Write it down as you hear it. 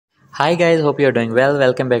Hi guys, hope you're doing well.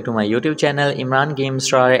 Welcome back to my YouTube channel Imran Game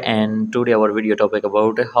Star, and today our video topic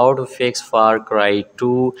about how to fix Far Cry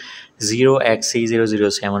 2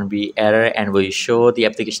 0xc0007b error, and we show the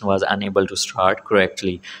application was unable to start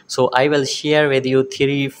correctly. So I will share with you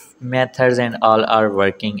three methods and all are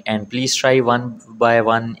working, and please try one by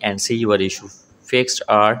one and see your issue fixed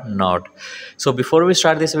or not. So before we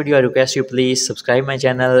start this video, I request you please subscribe my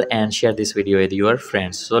channel and share this video with your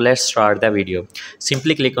friends. So let's start the video.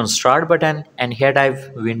 Simply click on start button and here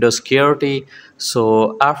type Windows security.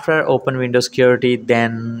 So after open Windows security,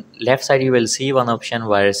 then left side you will see one option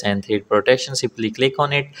virus and threat protection. Simply click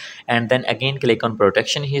on it and then again click on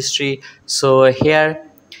protection history. So here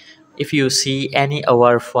if you see any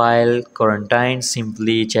our file quarantine,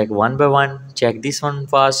 simply check one by one. Check this one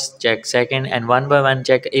first, check second, and one by one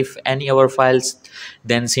check if any our files.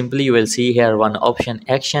 Then simply you will see here one option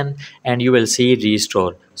action and you will see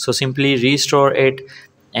restore. So simply restore it,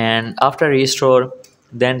 and after restore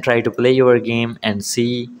then try to play your game and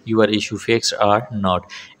see your issue fixed or not.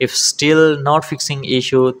 If still not fixing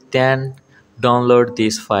issue, then download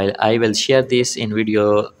this file. I will share this in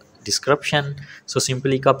video description. So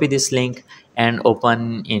simply copy this link and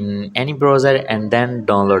open in any browser and then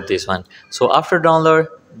download this one. So after download,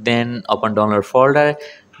 then open download folder,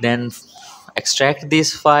 then extract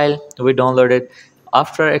this file we downloaded.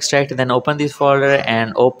 After extract, then open this folder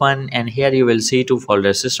and open, and here you will see two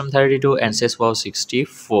folders, system32 and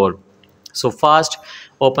syswow64. so first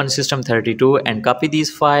open system32 and copy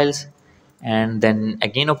these files, and then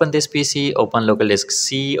again open this PC, open local disk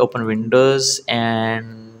C, open Windows,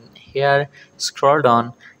 and here scroll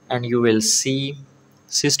down and you will see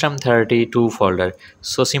system32 folder.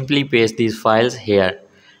 So simply paste these files here.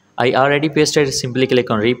 I already pasted. Simply click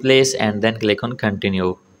on replace and then click on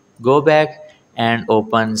continue. Go back and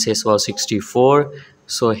open syswow64.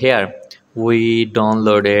 So here we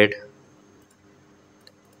downloaded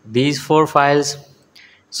these four files.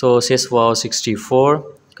 So syswow64,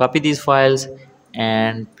 copy these files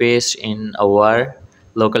and paste in our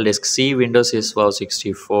local disk C, Windows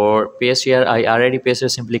syswow64, paste here. I already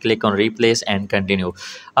pasted. Simply click on replace and continue.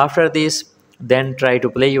 After this, then try to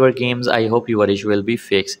play your games. I hope your issue will be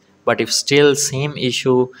fixed. But if still same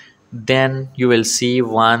issue, then you will see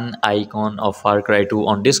one icon of Far Cry 2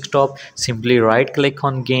 on desktop. Simply right click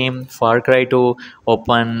on game Far Cry 2,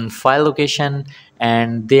 open file location,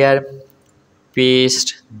 and there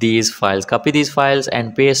paste these files. Copy these files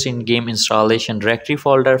and paste in game installation directory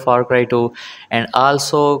folder Far Cry 2, and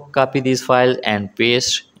also copy these files and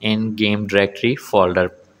paste in game directory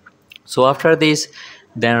folder. So after this,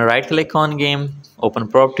 then right click on game, open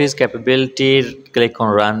properties, capability, click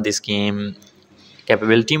on run this game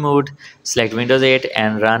capability mode, select Windows 8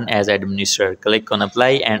 and run as administrator. Click on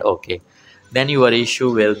apply and OK. Then your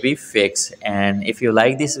issue will be fixed. And if you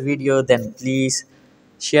like this video, then please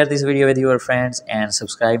share this video with your friends and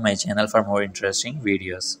subscribe my channel for more interesting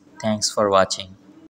videos. Thanks for watching.